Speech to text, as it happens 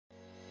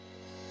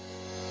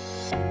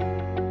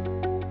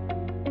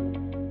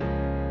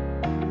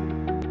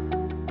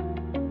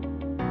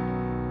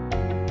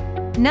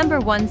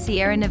Number 1,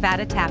 Sierra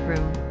Nevada Tap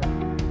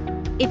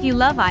Room. If you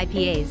love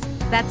IPAs,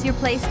 that's your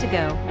place to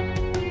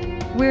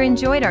go. We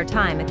enjoyed our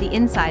time at the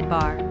inside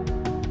bar.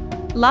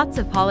 Lots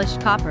of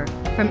polished copper,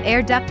 from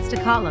air ducts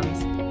to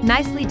columns,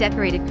 nicely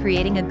decorated,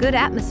 creating a good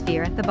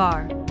atmosphere at the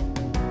bar.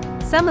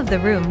 Some of the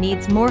room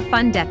needs more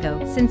fun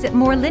deco since it's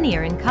more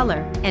linear in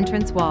color.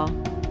 Entrance wall.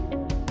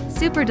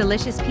 Super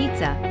delicious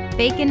pizza,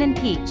 bacon and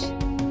peach.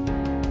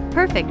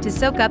 Perfect to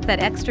soak up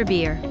that extra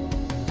beer.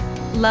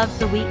 Love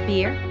the wheat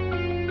beer?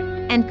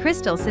 And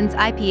crystal, since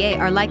IPA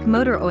are like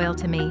motor oil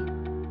to me.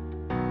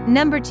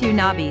 Number 2,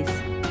 Nobby's.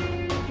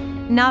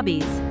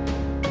 Nobby's.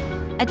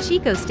 A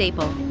Chico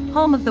staple,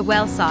 home of the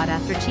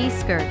well-sought-after cheese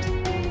skirt.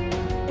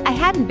 I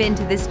hadn't been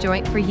to this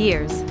joint for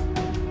years.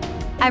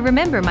 I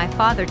remember my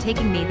father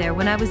taking me there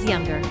when I was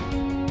younger.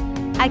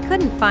 I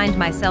couldn't find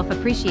myself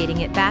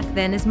appreciating it back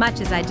then as much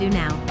as I do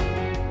now.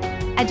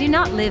 I do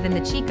not live in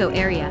the Chico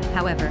area,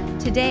 however.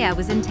 Today I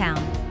was in town.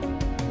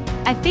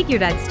 I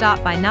figured I'd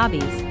stop by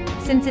Nobby's,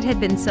 since it had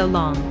been so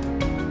long.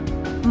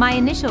 My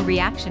initial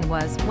reaction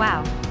was,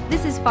 wow,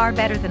 this is far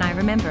better than I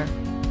remember.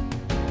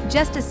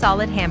 Just a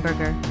solid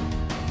hamburger.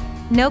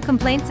 No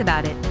complaints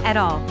about it, at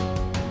all.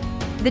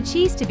 The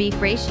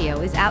cheese-to-beef ratio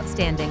is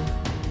outstanding.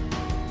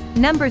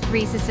 Number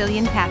 3,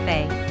 Sicilian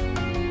Cafe.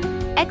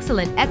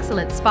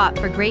 Excellent spot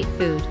for great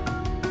food.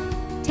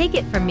 Take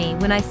it from me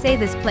when I say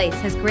this place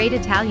has great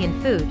Italian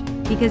food,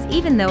 because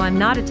even though I'm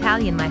not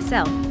Italian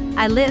myself,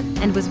 I live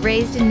and was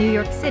raised in New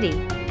York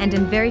City, and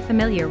am very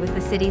familiar with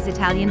the city's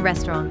Italian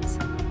restaurants.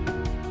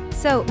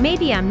 So,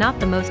 maybe I'm not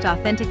the most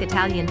authentic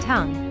Italian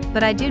tongue,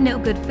 but I do know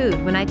good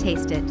food when I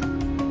taste it.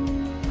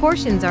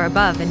 Portions are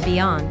above and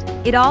beyond,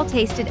 it all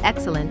tasted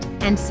excellent,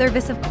 and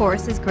service of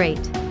course is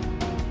great.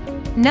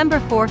 Number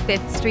 4,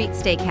 5th Street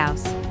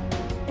Steakhouse.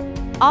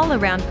 All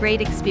around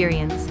great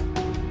experience.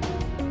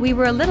 We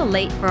were a little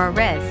late for our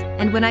res,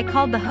 and when I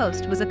called, the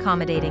host was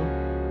accommodating.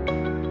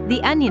 The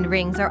onion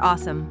rings are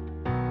awesome.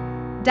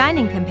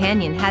 Dining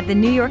companion had the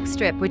New York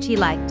strip, which he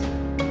liked.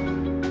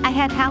 I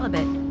had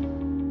halibut.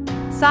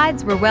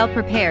 Sides were well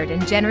prepared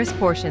and generous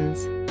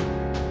portions.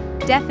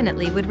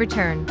 Definitely would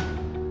return.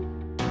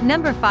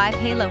 Number 5,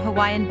 Halo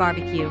Hawaiian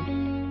Barbecue.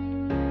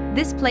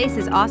 This place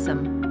is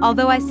awesome,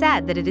 although I'm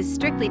sad that it is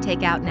strictly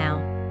takeout now.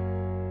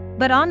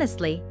 But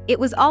honestly, it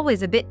was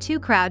always a bit too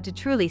crowded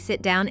to truly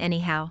sit down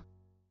anyhow.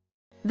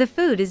 The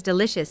food is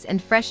delicious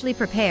and freshly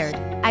prepared.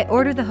 I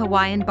order the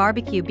Hawaiian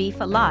barbecue beef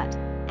a lot,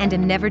 and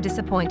am never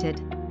disappointed.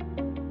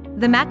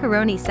 The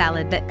macaroni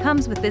salad that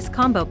comes with this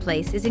combo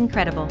place is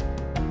incredible.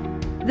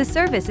 The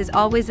service is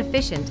always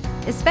efficient,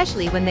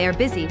 especially when they are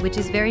busy, which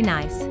is very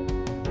nice.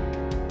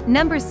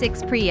 Number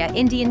 6, Priya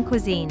Indian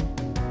Cuisine.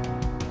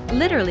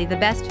 Literally the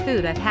best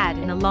food I've had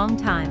in a long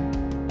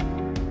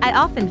time. I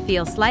often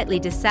feel slightly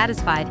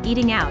dissatisfied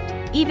eating out,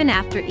 even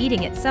after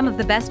eating at some of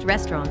the best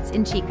restaurants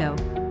in Chico.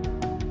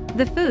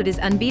 The food is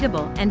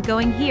unbeatable, and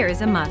going here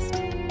is a must.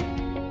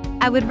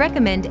 I would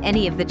recommend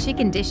any of the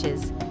chicken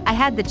dishes. I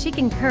had the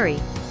chicken curry,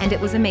 and it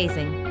was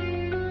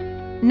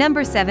amazing.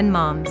 Number 7,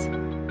 Mom's.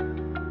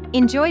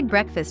 Enjoyed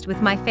breakfast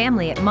with my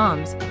family at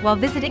Mom's while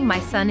visiting my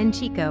son in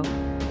Chico.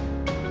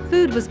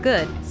 Food was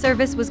good,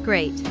 service was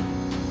great.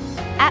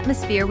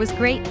 Atmosphere was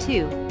great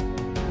too.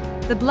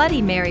 The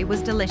Bloody Mary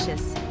was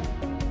delicious.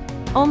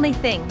 Only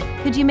thing,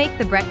 could you make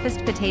the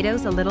breakfast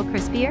potatoes a little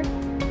crispier?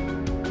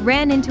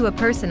 Ran into a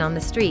person on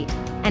the street,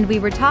 and we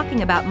were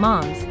talking about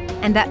Mom's,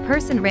 and that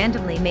person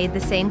randomly made the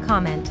same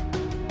comment.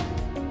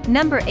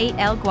 Number 8,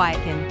 El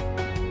Guayacan.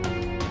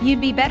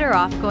 You'd be better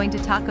off going to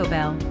Taco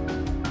Bell.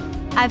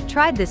 I've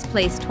tried this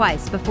place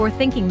twice before,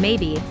 thinking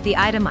maybe it's the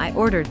item I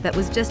ordered that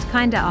was just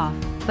kinda off,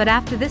 but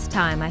after this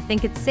time I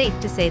think it's safe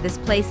to say this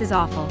place is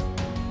awful.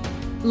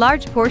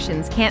 Large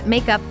portions can't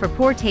make up for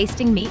poor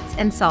tasting meats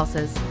and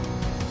salsas.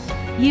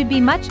 You'd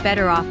be much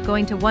better off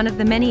going to one of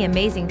the many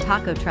amazing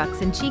taco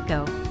trucks in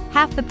Chico,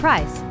 half the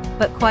price,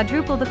 but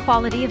quadruple the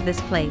quality of this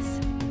place.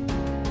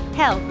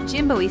 Hell,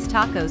 Jimbo's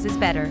Tacos is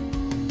better.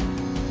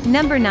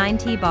 Number 9,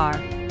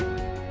 T-Bar.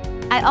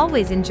 I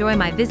always enjoy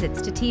my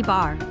visits to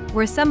T-Bar,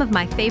 where some of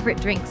my favorite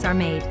drinks are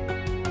made.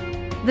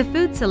 The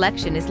food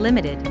selection is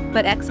limited,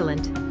 but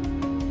excellent.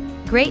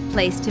 Great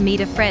place to meet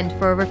a friend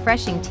for a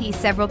refreshing tea,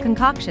 several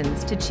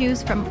concoctions to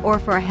choose from, or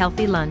for a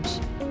healthy lunch.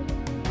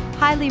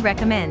 Highly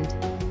recommend.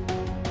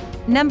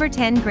 Number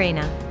 10,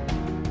 Grana.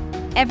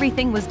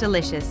 Everything was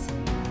delicious.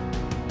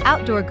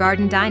 Outdoor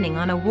garden dining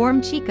on a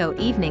warm Chico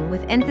evening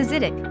with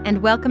enthusiastic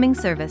and welcoming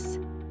service.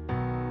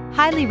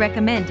 Highly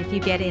recommend if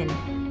you get in.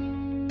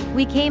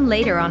 We came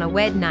later on a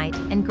wed night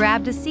and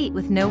grabbed a seat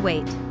with no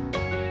wait.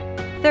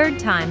 Third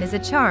time is a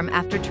charm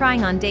after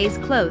trying on days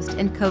closed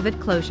and COVID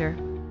closure.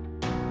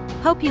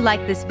 Hope you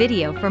like this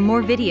video. For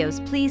more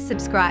videos, please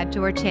subscribe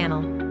to our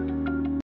channel.